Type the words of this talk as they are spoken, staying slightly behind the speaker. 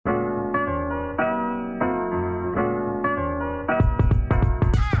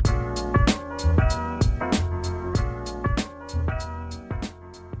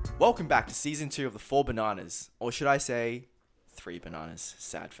Welcome back to season 2 of the 4 Bananas, or should I say 3 Bananas,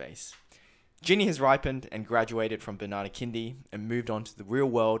 sad face. Ginny has ripened and graduated from Banana Kindy and moved on to the real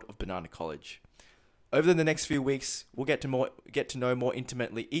world of Banana College. Over the next few weeks, we'll get to know more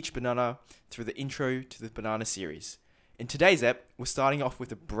intimately each banana through the intro to the Banana series. In today's ep, we're starting off with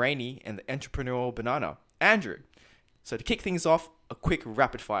the brainy and the entrepreneurial banana, Andrew. So to kick things off, a quick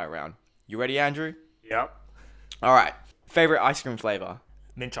rapid fire round. You ready, Andrew? Yep. Alright, favorite ice cream flavor?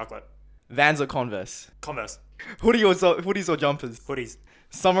 Mint chocolate. Vans or Converse? Converse. Hoodies or jumpers? Hoodies.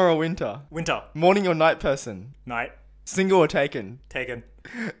 Summer or winter? Winter. Morning or night person? Night. Single or taken? Taken.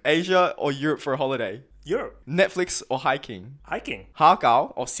 Asia or Europe for a holiday? Europe. Netflix or hiking? Hiking.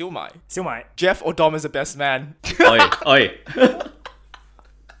 Hakao or Silmai? Silmai. Jeff or Dom as a best man? Oi.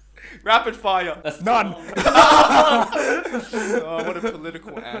 Rapid fire. None. Oh, what a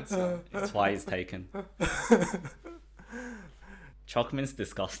political answer. That's why he's taken. Chalk mint's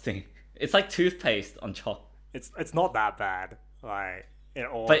disgusting. It's like toothpaste on chalk. It's not that bad. Like in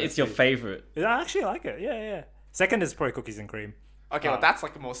all. But it's your honesty. favorite. I actually like it. Yeah. Second is probably cookies and cream. Okay, well that's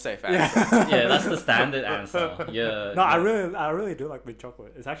like a more safe answer. Yeah, that's the standard answer. Yeah. No, I really do like mint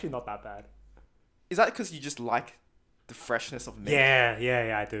chocolate. It's actually not that bad. Is that because you just like the freshness of mint?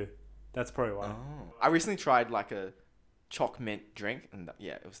 Yeah, I do. That's probably why. Oh. I recently tried like a chalk mint drink, and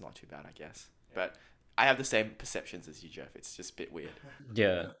it was not too bad, I guess. But I have the same perceptions as you, Jeff. It's just a bit weird.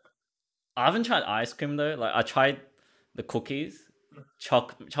 Yeah. I haven't tried ice cream though. Like I tried the cookies,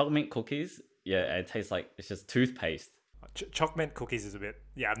 chalk mint cookies. Yeah, it tastes like it's just toothpaste. Choc mint cookies is a bit.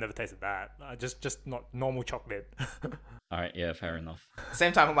 Yeah, I've never tasted that. Just not normal chocolate. All right, yeah, fair enough.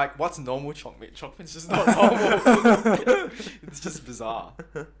 Same time, I'm like, what's normal chalk mint? Chalk mint's just not normal. It's just bizarre.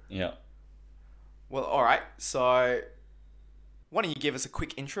 Yeah. Well, all right. So, why don't you give us a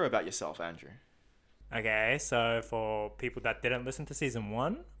quick intro about yourself, Andrew? Okay, so for people that didn't listen to season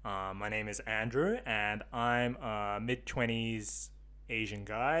 1, my name is Andrew, and I'm a mid-20s Asian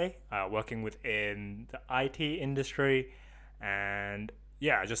guy working within the IT industry. And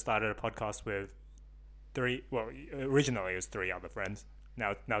yeah, I just started a podcast with originally it was 3 other friends.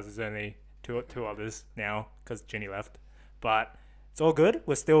 Now there's only two others now because Ginny left. But it's all good.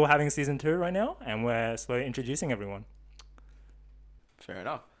 We're still having season 2 right now, and we're slowly introducing everyone. Fair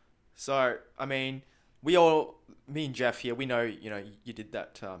enough. So, I mean, me and Jeff here, we know, you did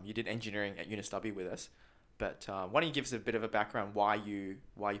that, you did engineering at UniStubby with us. But why don't you give us a bit of a background why you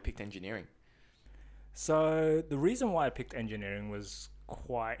picked engineering? So the reason why I picked engineering was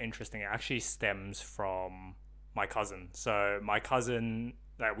quite interesting. It actually stems from my cousin. So my cousin,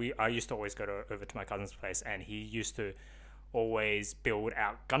 I used to always go over to my cousin's place, and he used to always build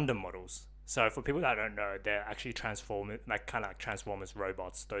out Gundam models. So for people that don't know, they're actually Transformers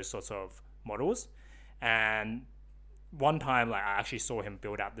robots, those sorts of models. And one time, I actually saw him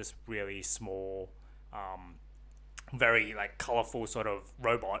build out this really small, very colorful sort of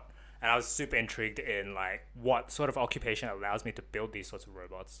robot, and I was super intrigued in what sort of occupation allows me to build these sorts of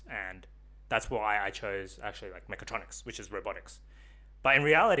robots, and that's why I chose actually mechatronics, which is robotics. But in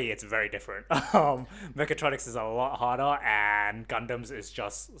reality, it's very different. Mechatronics is a lot harder, and Gundams is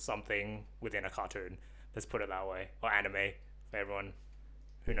just something within a cartoon. Let's put it that way, or anime for everyone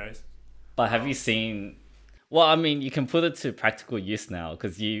who knows. But have you seen? Well, I mean, you can put it to practical use now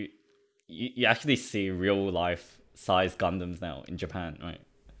because you actually see real life size Gundams now in Japan, right?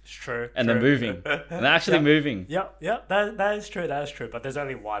 It's true. And they're moving. And they're actually moving. Yeah, that is true. That is true. But there's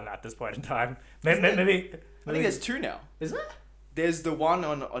only one at this point in time. Maybe. I think there's 2 now. Is it? There's the one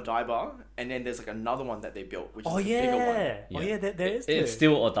on Odaiba, and then there's another one that they built, which is the bigger one. Yeah. Oh yeah, there is too. It's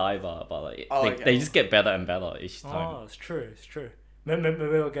still Odaiba, but they just get better and better each time. Oh, it's true. Maybe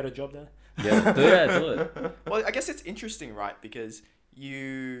we'll get a job there. Yeah, do it. Well, I guess it's interesting, right? Because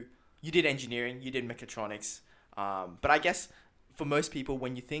you did engineering, you did mechatronics, but I guess for most people,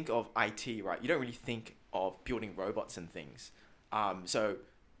 when you think of IT, right, you don't really think of building robots and things. So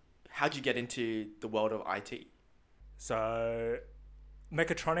how'd you get into the world of IT? So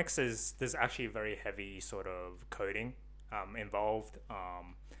mechatronics there's actually very heavy sort of coding involved.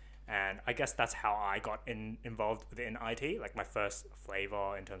 And I guess that's how I got involved within IT, my first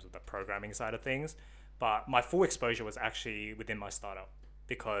flavor in terms of the programming side of things. But my full exposure was actually within my startup,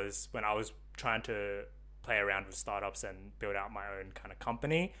 because when I was trying to play around with startups and build out my own kind of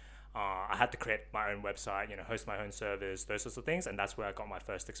company, I had to create my own website, host my own servers, those sorts of things. And that's where I got my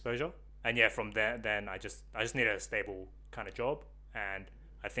first exposure. And yeah, from there, then I just needed a stable kind of job. And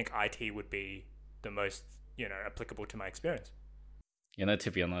I think IT would be the most, applicable to my experience.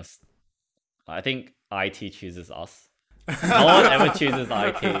 To be honest, I think IT chooses us. No one ever chooses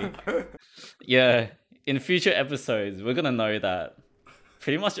IT. Yeah, in future episodes, we're going to know that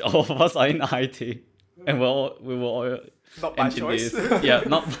pretty much all of us are in IT, and we were all Not by engineers. choice. Yeah,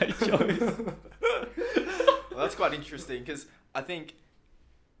 not by choice. Well, that's quite interesting because I think,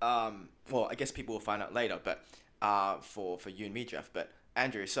 well, I guess people will find out later, but for you and me, Jeff, but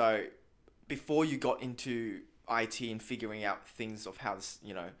Andrew, so before you got into IT and figuring out things of how this,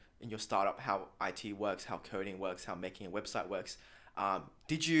 in your startup, how IT works, how coding works, how making a website works,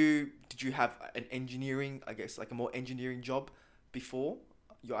 did you have an engineering, I guess, like a more engineering job before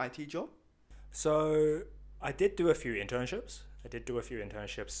your IT job? So I did do a few internships.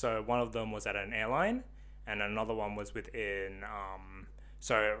 So one of them was at an airline, and another one was within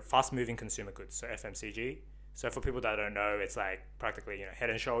so fast moving consumer goods, so FMCG. So for people that don't know, it's like practically Head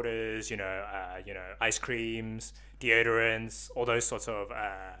and Shoulders, ice creams, deodorants, all those sorts of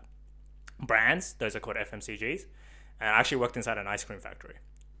brands. Those are called FMCGs. And I actually worked inside an ice cream factory.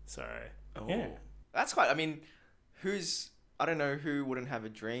 So yeah, That's quite. I mean, I don't know who wouldn't have a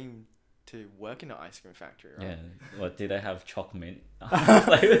dream to work in an ice cream factory, right? Yeah. What did they have? Chocolate. No,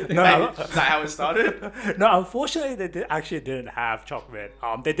 Is that how it started? no. Unfortunately, they actually didn't have chocolate.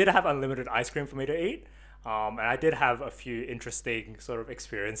 They did have unlimited ice cream for me to eat. And I did have a few interesting sort of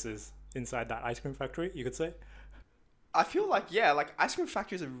experiences inside that ice cream factory, you could say. I feel like, ice cream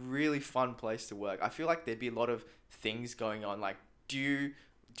factory is a really fun place to work. I feel like there'd be a lot of things going on. Like, do you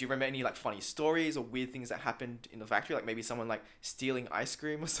remember any like funny stories or weird things that happened in the factory? Like maybe someone like stealing ice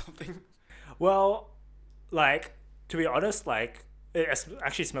cream or something? Well, like, to be honest, like, it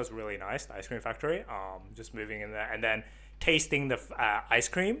actually smells really nice, the ice cream factory. Just moving in there and then tasting the ice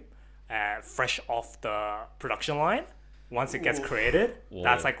cream fresh off the production line. Once it gets created,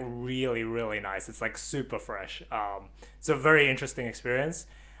 that's like really, really nice. It's like super fresh. It's a very interesting experience.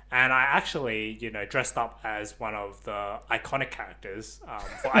 And I actually, dressed up as one of the iconic characters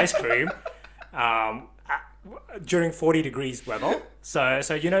for ice cream during 40 degrees weather. So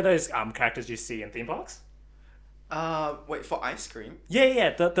those characters you see in theme parks? Wait, for ice cream?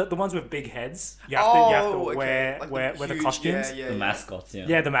 Yeah, the ones with big heads. You have to wear Like the huge- costumes. Yeah, The mascots. Yeah.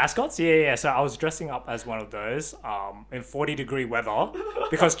 Yeah, the mascots. Yeah. So I was dressing up as one of those in 40-degree weather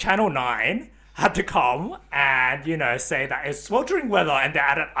because Channel 9 had to come and, say that it's sweltering weather and they're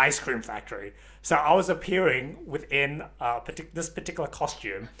at an ice cream factory. So I was appearing within this particular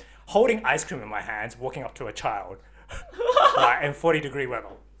costume, holding ice cream in my hands, walking up to a child in 40-degree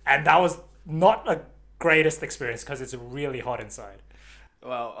weather. And that was not a greatest experience because it's really hot inside.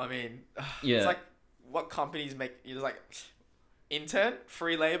 Well, I mean, Yeah. it's like what companies make, like, intern,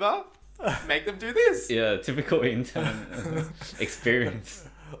 free labor, make them do this. Yeah, typical intern experience.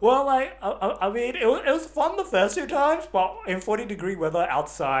 Well, like, I mean, it was fun the first few times, but in 40-degree weather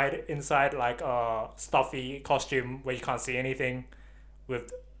outside, inside like a stuffy costume where you can't see anything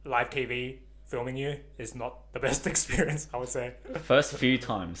with live TV filming you is not the best experience, I would say. First few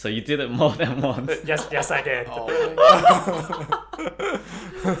times, so you did it more than once. Yes, I did. Oh my God.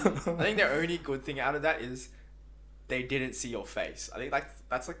 I think the only good thing out of that is they didn't see your face. I think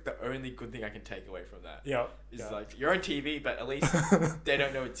that's like the only good thing I can take away from that. Yeah. Is like you're on TV, but at least they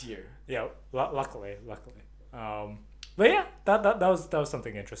don't know it's you. Yeah, luckily. But yeah, that was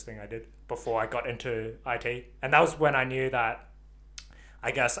something interesting I did before I got into IT, and that was when I knew that I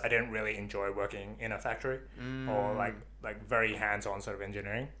guess I didn't really enjoy working in a factory or like very hands-on sort of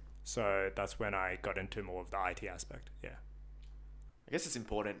engineering. So that's when I got into more of the IT aspect. Yeah. I guess it's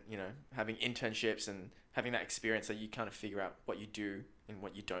important, having internships and having that experience so you kind of figure out what you do and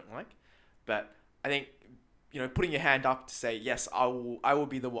what you don't like. But I think, putting your hand up to say, yes, I will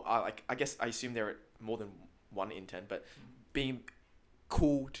be the one, I guess I assume there are more than one intern, but being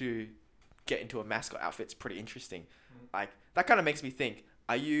cool to get into a mascot outfit is pretty interesting. Like, that kind of makes me think,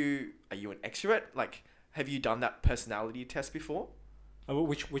 are you an extrovert? Like, have you done that personality test before?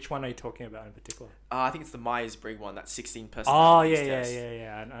 Which one are you talking about in particular? I think it's the Myers-Briggs one, that 16 Oh, personalities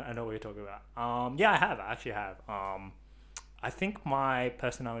yeah. test. I know what you're talking about. Yeah, I actually have. I think my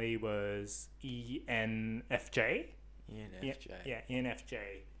personality was ENFJ. ENFJ. Yeah, ENFJ.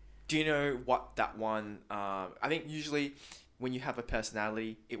 Do you know what that one? I think usually when you have a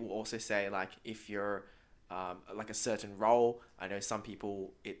personality, it will also say like if you're like a certain role. I know some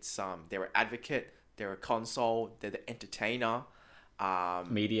people, it's they're an advocate, they're a console, they're the entertainer.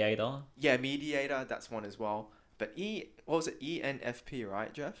 Mediator. Yeah, mediator. That's one as well. But what was it? ENFP,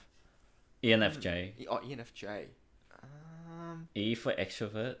 right, Jeff? ENFJ. ENFJ. E for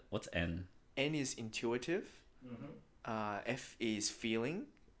extrovert. What's N? N is intuitive. F is feeling,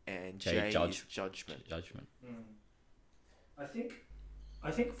 and J, J is judgment. Judgment. I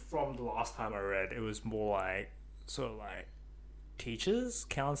think from the last time I read, it was more like sort of like teachers,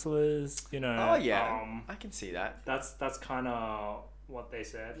 counselors. Oh yeah, I can see that. That's kind of what they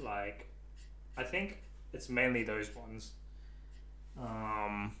said. Like, I think it's mainly those ones.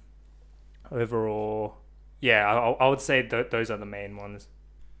 Overall, yeah, I would say those are the main ones.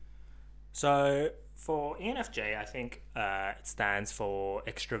 So for ENFJ, I think it stands for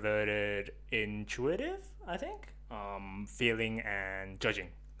extroverted, intuitive. I think feeling and judging.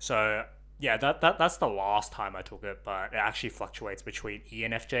 So yeah, that's the last time I took it, but it actually fluctuates between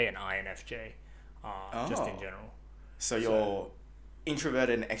ENFJ and INFJ, just in general. So your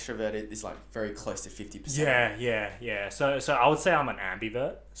introverted and extroverted is like very close to 50%. Yeah. So I would say I'm an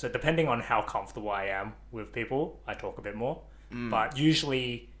ambivert. So depending on how comfortable I am with people, I talk a bit more. But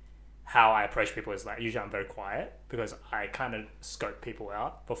usually, how I approach people is like usually I'm very quiet because I kind of scope people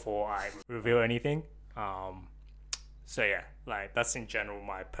out before I reveal anything. So yeah, like that's in general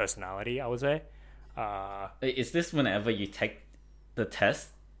my personality, I would say. Is this whenever you take the test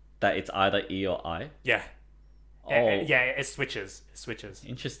that it's either E or I? Yeah. Oh, Yeah, it switches.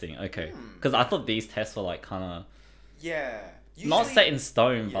 interesting. Okay, because I thought these tests were like kind of Yeah. not Usually- set in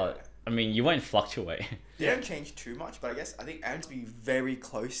stone, yeah. but I mean you won't fluctuate. They don't change too much, but I think aims to be very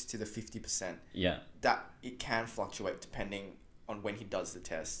close to the 50%. Yeah. That it can fluctuate depending on when he does the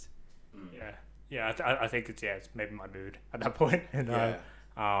test. Yeah. I think it's maybe my mood at that point. And, Yeah.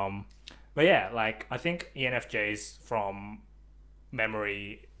 but yeah, like I think ENFJs from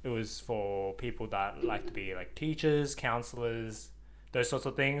memory, it was for people that like to be like teachers, counselors, those sorts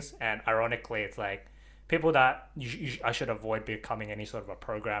of things. And ironically, it's like people that I should avoid becoming any sort of a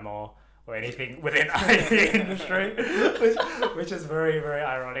programmer or anything within IT industry, which is very, very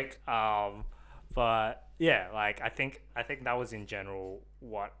ironic. But yeah, like I think that was in general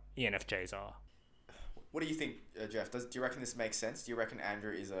what ENFJs are. What do you think, Jeff? Do you reckon this makes sense? Do you reckon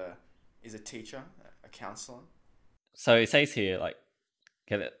Andrew is a teacher, a counselor? So it says here like,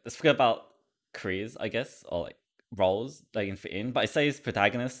 okay, let's forget about careers, I guess, or like roles they can fit in. But it says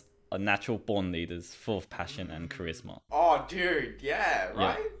protagonists are natural born leaders, full of passion and charisma. Oh, dude, yeah,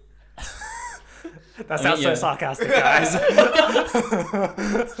 right. That I sounds mean, so yeah. sarcastic, guys.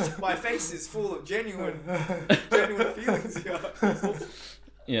 My face is full of genuine feelings here.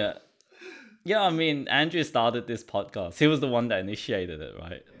 Yeah. Yeah, I mean, Andrew started this podcast. He was the one that initiated it,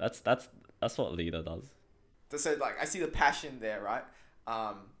 right? That's what a leader does. So, like, I see the passion there, right?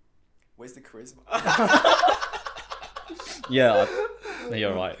 Where's the charisma? Yeah,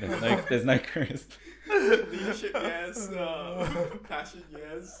 you're right. There's no charisma. Leadership, yes. Passion,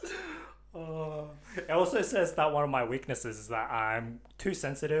 yes. It also says that one of my weaknesses is that I'm too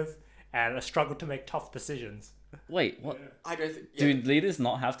sensitive and I struggle to make tough decisions. Wait, what? I don't think. Do leaders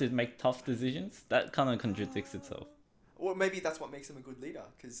not have to make tough decisions? That kind of contradicts itself. Or maybe that's what makes him a good leader,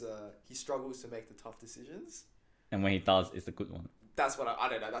 because he struggles to make the tough decisions. And when he does, it's a good one. That's what I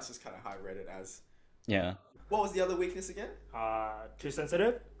don't know. That's just kind of how I read it as. Yeah. What was the other weakness again? Too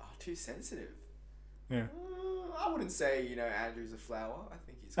sensitive? Oh, too sensitive. Yeah. I wouldn't say Andrew's a flower. I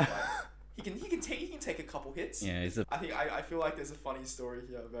think he's quite. he can take a couple hits. Yeah, it's a... I feel like there's a funny story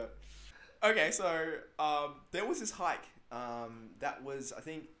here, but okay. So there was this hike. That was, I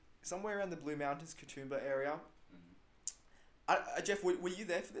think, somewhere around the Blue Mountains, Katoomba area. Jeff, were you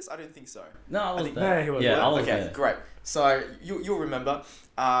there for this? I don't think so. No, I was think- there. Yeah, he was yeah, there. I was Okay, there. great. So you'll remember.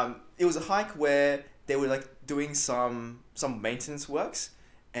 It was a hike where they were like doing some maintenance works,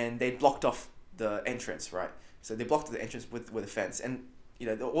 and they blocked off the entrance, right? So they blocked the entrance with a fence, and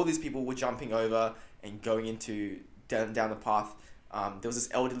all these people were jumping over and going into down the path. There was this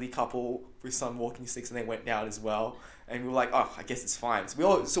elderly couple with some walking sticks, and they went down as well. And we were like, oh, I guess it's fine.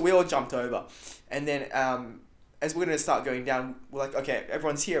 So we all jumped over, and then as we're gonna start going down, we're like, okay,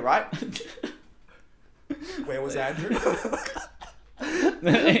 everyone's here, right? Where was Andrew?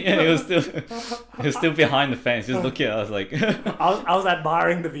 Yeah, he was still behind the fence, just looking at us like... I was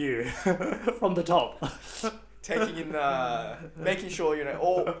admiring the view from the top. Taking in, making sure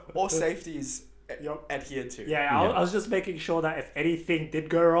all safety is adhered to. Yeah, I was just making sure that if anything did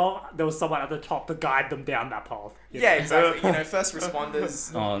go wrong, there was someone at the top to guide them down that path. Yeah, exactly. First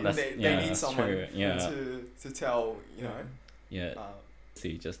responders. They need that's someone true. Yeah. to tell. Yeah. Uh,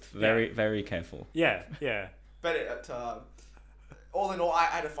 See, just very, very careful. Yeah. but all in all, I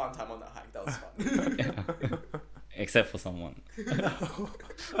had a fun time on that hike. That was fun. Except for someone.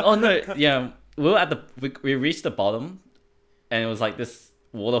 Oh no, yeah. We were at we reached the bottom, and it was like this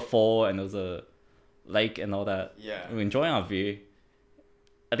waterfall, and there was a lake and all that. Yeah. We were enjoying our view.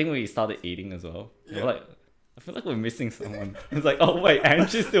 I think we started eating as well. We Yeah. were like, I feel like we're missing someone. It's like, oh wait,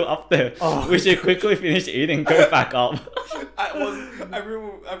 Andrew's still up there. Oh. We should quickly finish eating, go back up. I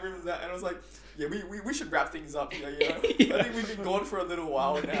remember that, and I was like, yeah, we should wrap things up here. Yeah. I think we've been gone for a little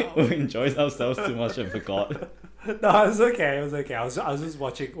while now. We enjoyed ourselves too much and forgot. No, it was okay. It was okay. I was just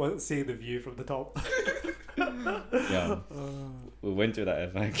watching, seeing the view from the top. Yeah, we went through that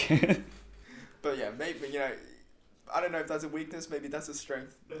ever again. But yeah, maybe, you know, I don't know if that's a weakness. Maybe that's a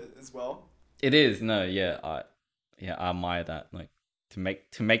strength as well. It is no, yeah, I admire that. Like to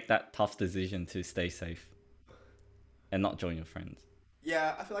make that tough decision to stay safe, and not join your friends.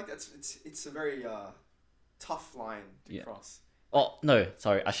 Yeah, I feel like it's a very tough line to Yeah. cross. Oh no,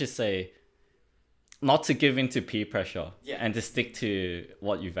 sorry, I should say, not to give in to peer pressure, Yeah. and to stick to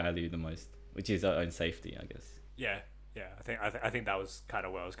what you value the most, which is our own safety, I guess. Yeah. I think that was kind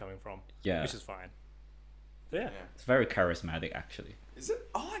of where I was coming from. Yeah. Which is fine. So, yeah. It's very charismatic, actually. Is it?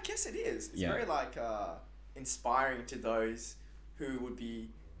 Oh, I guess it is. It's Yeah. very like inspiring to those who would be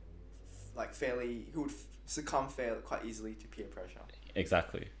who would succumb fairly quite easily to peer pressure.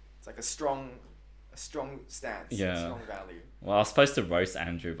 Exactly. It's like a strong stance, Yeah. a strong value. Well, I was supposed to roast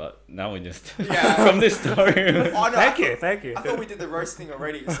Andrew, but now we just Yeah. from this story. Oh, no, Thank you. I thought we did the roasting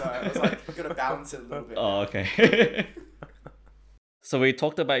already, so I was like, we've got to balance it a little bit. Oh, okay. So we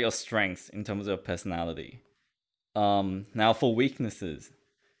talked about your strengths in terms of personality. Now for weaknesses,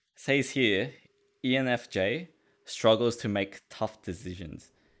 says here, ENFJ struggles to make tough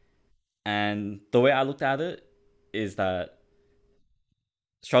decisions, and the way I looked at it is that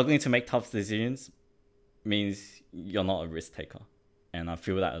struggling to make tough decisions means you're not a risk taker, and I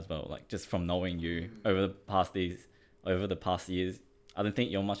feel that as well. Like just from knowing you over the past years, I don't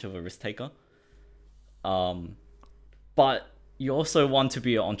think you're much of a risk taker. But you also want to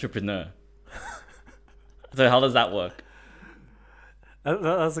be an entrepreneur. So how does that work?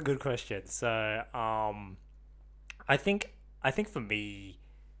 That's a good question. So, I think for me,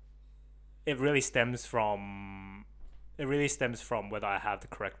 it really stems from whether I have the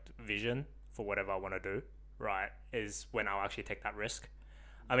correct vision for whatever I want to do. Right, is when I'll actually take that risk.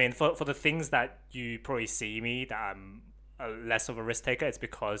 I mean, for the things that you probably see me that I'm less of a risk taker, it's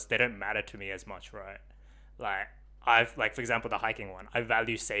because they don't matter to me as much, right? Like for example, the hiking one, I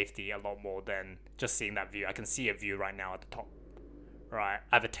value safety a lot more than just seeing that view. I can see a view right now at the top, right?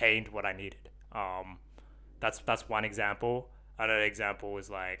 I've attained what I needed. That's one example. Another example is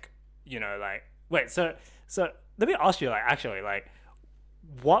so let me ask you,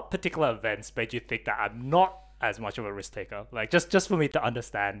 what particular events made you think that I'm not as much of a risk taker? Like just for me to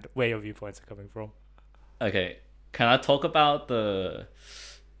understand where your viewpoints are coming from. Okay, can I talk about the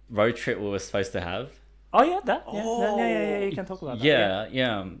road trip we were supposed to have? Oh yeah, yeah. You can talk about that.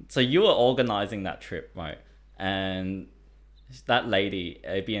 Yeah. So you were organizing that trip, right? And that lady,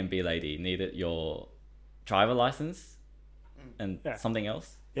 Airbnb lady, needed your driver license and something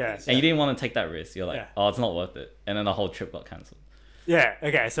else. Yeah. And you didn't want to take that risk. You're like, Yeah. oh, it's not worth it. And then the whole trip got cancelled. Yeah.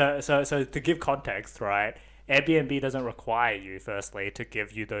 Okay. So to give context, right? Airbnb doesn't require you, firstly, to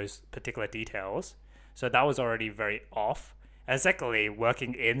give you those particular details. So that was already very off. And secondly,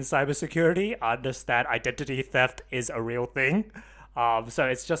 working in cybersecurity, I understand identity theft is a real thing. So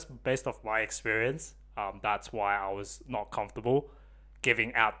it's just based off my experience. That's why I was not comfortable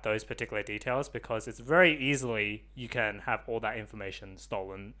giving out those particular details, because it's very easily you can have all that information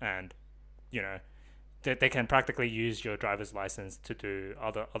stolen, and they can practically use your driver's license to do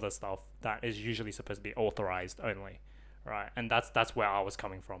other stuff that is usually supposed to be authorized only, right? And that's where I was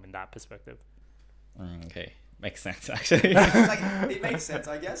coming from in that perspective. Okay, makes sense actually. It makes sense,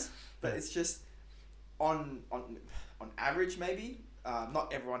 I guess, but it's just on average, maybe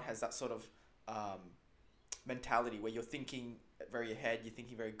not everyone has that sort of mentality where you're thinking very ahead, you're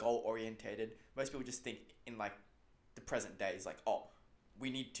thinking very goal orientated. Most people just think in like the present days, like, oh,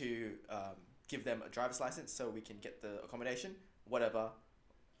 we need to give them a driver's license so we can get the accommodation, whatever,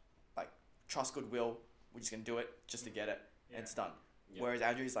 like trust goodwill, we're just gonna do it just to get it, and it's done. Whereas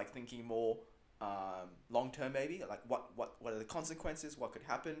Andrew's like thinking more long term, maybe like what are the consequences, what could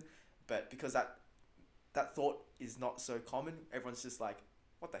happen. But because that thought is not so common, everyone's just like,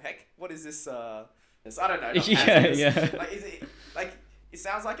 what the heck, what is this I don't know. Yeah. Like, is it like, it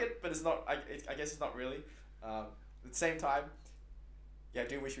sounds like it, but it's not. I guess it's not really. At the same time, yeah, I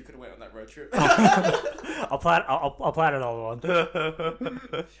do wish we could have went on that road trip. I'll plan another one.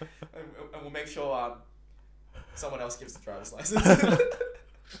 And we'll make sure someone else gives the driver's license.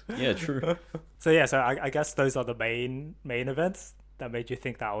 Yeah, true. So I guess those are the main events that made you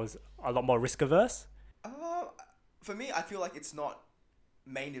think that I was a lot more risk averse. For me, I feel like it's not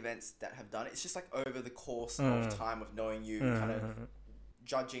main events that have done it. It's just like over the course of time of knowing you, kind of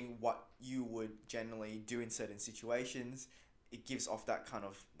judging what you would generally do in certain situations. It gives off that kind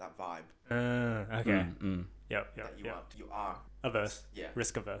of that vibe. Okay. Yep. That you are Averse. Yeah.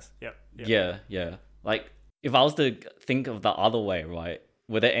 Risk averse. Yep. Yeah. Like if I was to think of the other way, right?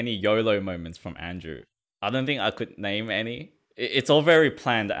 Were there any YOLO moments from Andrew? I don't think I could name any. It's all very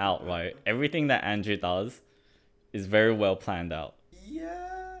planned out, right? Everything that Andrew does is very well planned out.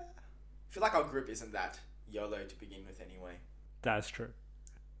 Yeah. I feel like our group isn't that YOLO to begin with anyway. That's true.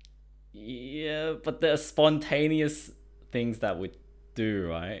 Yeah, but there are spontaneous things that we do,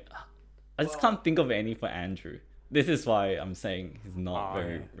 right? I just can't think of any for Andrew. This is why I'm saying he's not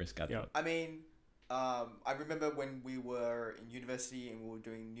very risk averse. I mean, I remember when we were in university and we were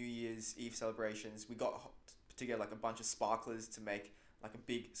doing New Year's Eve celebrations, we got together like a bunch of sparklers to make like a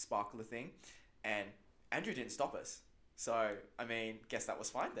big sparkler thing, and Andrew didn't stop us. So, I mean, guess that was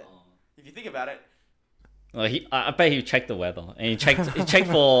fine then. If you think about it. Well, I bet he checked the weather and he checked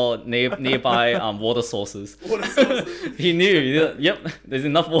for nearby water sources. He knew, yep, there's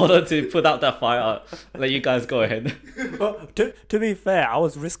enough water to put out that fire. I'll let you guys go ahead. Well, to be fair, I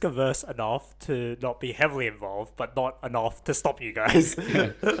was risk averse enough to not be heavily involved, but not enough to stop you guys.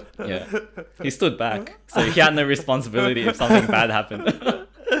 Yeah, he stood back, so he had no responsibility if something bad happened.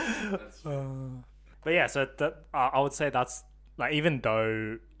 But yeah, so I would say that's like, even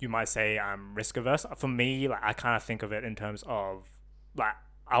though you might say I'm risk averse, for me, like I kind of think of it in terms of like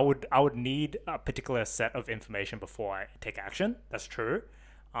I would need a particular set of information before I take action. That's true.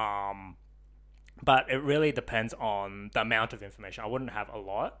 But it really depends on the amount of information. I wouldn't have a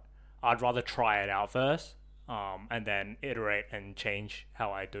lot. I'd rather try it out first, and then iterate and change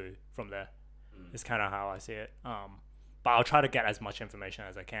how I do from there. It's kind of how I see it. But I'll try to get as much information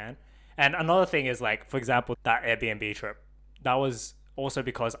as I can. And another thing is, like, for example, that Airbnb trip, that was also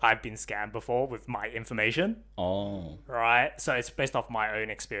because I've been scammed before with my information. Oh. Right? So it's based off my own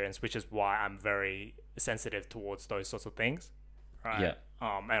experience, which is why I'm very sensitive towards those sorts of things. Right? Yeah.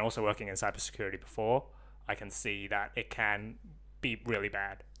 And also working in cybersecurity before, I can see that it can be really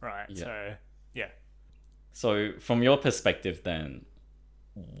bad. Right? Yeah. So, yeah. So from your perspective then,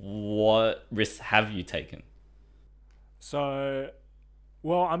 what risks have you taken? So,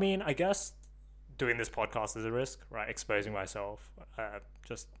 well, I mean, I guess doing this podcast is a risk, right? Exposing myself.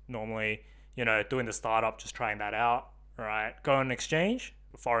 Just normally, doing the startup, just trying that out, right? Go on exchange,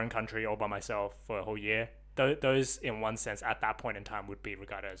 a foreign country all by myself for a whole year. Those, in one sense, at that point in time, would be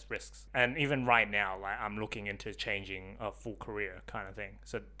regarded as risks. And even right now, like, I'm looking into changing a full career kind of thing.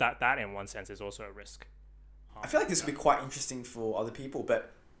 So that in one sense is also a risk. I feel like this would be quite interesting for other people,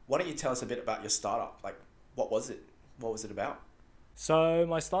 but why don't you tell us a bit about your startup? Like, what was it? What was it about? So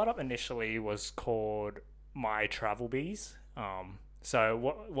my startup initially was called My Travel Bees. So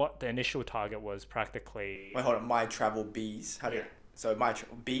what the initial target was practically... Wait, hold on. My Travel Bees. How do you... So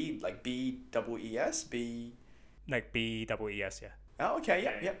B, like B-double-E-S? B... Like B-double-E-S, yeah. Oh, okay.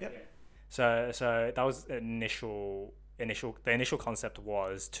 Yep. So that was the initial concept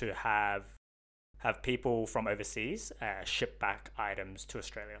was to have people from overseas ship back items to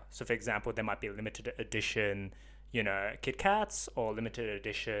Australia. So for example, there might be limited edition, Kit Kats, or limited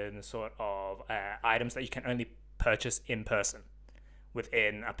edition sort of items that you can only purchase in person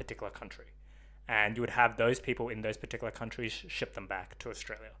within a particular country. And you would have those people in those particular countries ship them back to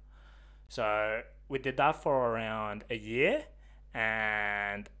Australia. So we did that for around a year,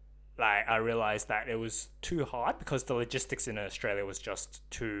 and like I realized that it was too hard because the logistics in Australia was just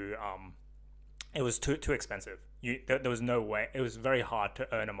too it was too expensive. There was no way. It was very hard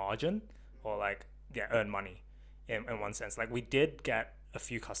to earn a margin or earn money in one sense. Like, we did get a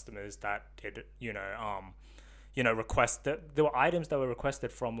few customers that did request that there were items that were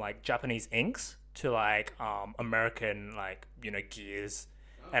requested from like Japanese inks to like American gears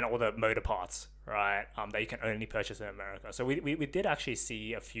and all the motor parts, right? That you can only purchase in America. So we did actually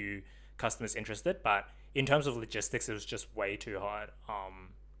see a few customers interested, but in terms of logistics, it was just way too hard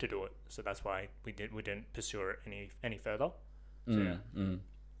to do it. So that's why we didn't pursue it any further. So,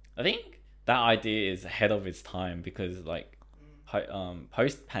 I think that idea is ahead of its time because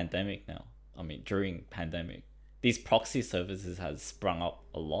post pandemic now, I mean during pandemic, these proxy services has sprung up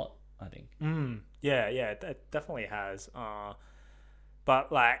a lot, I think. Yeah, it definitely has.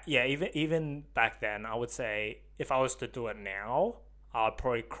 But even back then, I would say if I was to do it now, I'd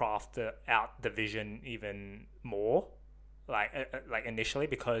probably craft out the vision even more, like initially,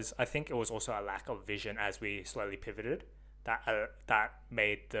 because I think it was also a lack of vision as we slowly pivoted that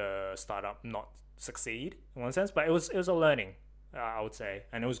made the startup not succeed in one sense. But it was a learning, I would say,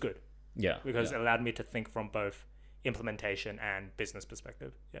 and it was good. Yeah, because it allowed me to think from both implementation and business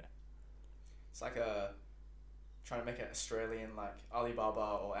perspective. Yeah, it's like trying to make it Australian, like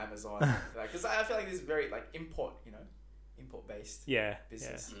Alibaba or Amazon, because I feel like this is very import based.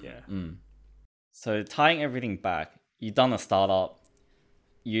 Business. So tying everything back, you done a startup,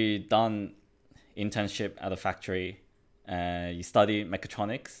 you done internship at a factory, you study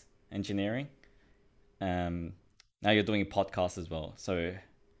mechatronics engineering, Now you're doing podcasts as well. So,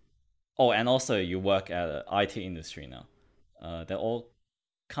 oh, and also you work at the IT industry now. They're all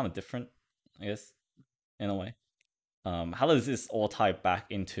kind of different, I guess, in a way. How does this all tie back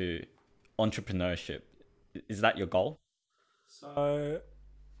into entrepreneurship? Is that your goal? So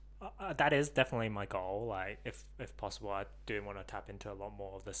that is definitely my goal. Like, if possible, I do want to tap into a lot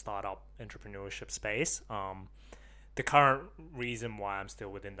more of the startup entrepreneurship space. The current reason why I'm still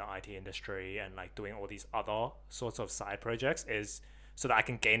within the IT industry and like doing all these other sorts of side projects is so that I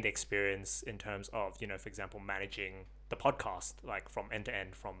can gain the experience in terms of, for example, managing the podcast, like from end to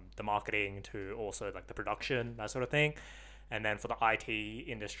end, from the marketing to also like the production, that sort of thing. And then for the IT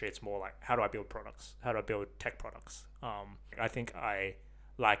industry, it's more like, how do I build products? How do I build tech products? I think I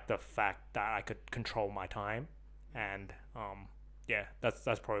like the fact that I could control my time, and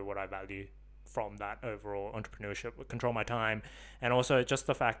that's probably what I value from that overall entrepreneurship. Control my time, and also just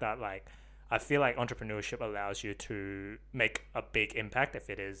the fact that like I feel like entrepreneurship allows you to make a big impact if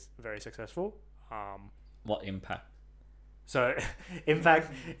it is very successful. What impact? So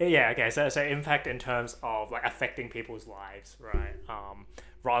impact, yeah, okay. So impact in terms of like affecting people's lives, right?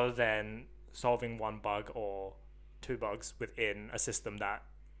 Rather than solving one bug or two bugs within a system that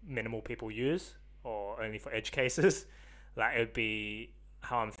minimal people use or only for edge cases, like it would be,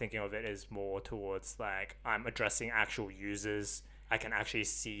 how I'm thinking of it is more towards like I'm addressing actual users. I can actually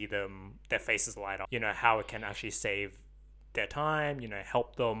see them, their faces light up. How it can actually save their time,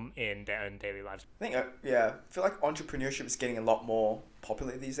 help them in their own daily lives. I think, I feel like entrepreneurship is getting a lot more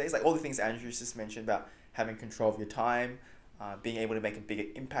popular these days. Like all the things Andrew just mentioned about having control of your time, being able to make a bigger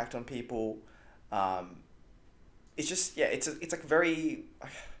impact on people. It's just, it's like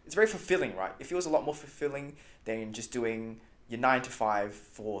it's very fulfilling, right? It feels a lot more fulfilling than just doing your 9 to 5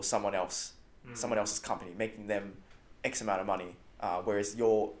 for someone else, someone else's company, making them X amount of money. Whereas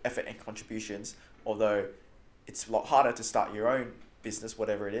your effort and contributions, although it's a lot harder to start your own business,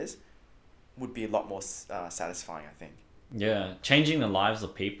 whatever it is, would be a lot more satisfying, I think. Yeah, changing the lives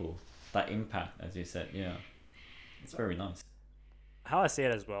of people, that impact, as you said, it's very nice. How I see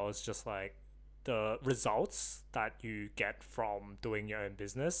it as well is just like the results that you get from doing your own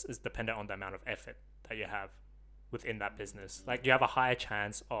business is dependent on the amount of effort that you have within that business. Like you have a higher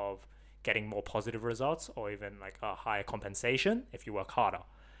chance of getting more positive results or even like a higher compensation if you work harder.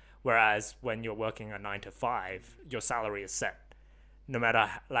 Whereas when you're working a 9 to 5, your salary is set, no matter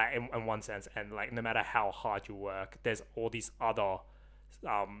like in one sense, and like no matter how hard you work, there's all these other,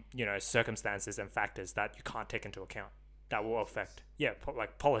 circumstances and factors that you can't take into account that will affect,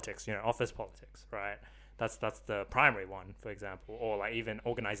 like politics, office politics, right? That's the primary one, for example, or like even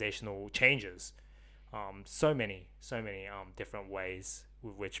organizational changes. So many different ways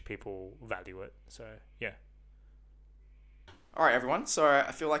with which people value it. So yeah. All right, everyone. So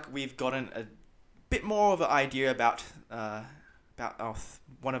I feel like we've gotten a bit more of an idea about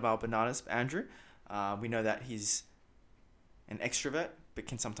one of our bananas, Andrew. We know that he's an extrovert, but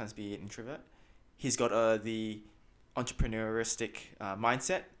can sometimes be an introvert. He's got the entrepreneuristic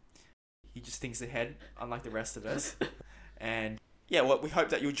mindset. He just thinks ahead, unlike the rest of us. And we hope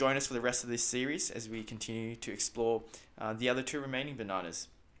that you'll join us for the rest of this series as we continue to explore the other two remaining bananas.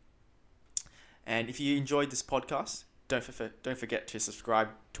 And if you enjoyed this podcast, don't forget to subscribe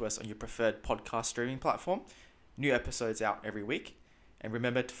to us on your preferred podcast streaming platform. New episodes out every week. And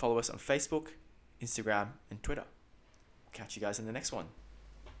remember to follow us on Facebook, Instagram, and Twitter. Catch you guys in the next one.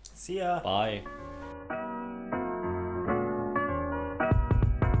 See ya. Bye.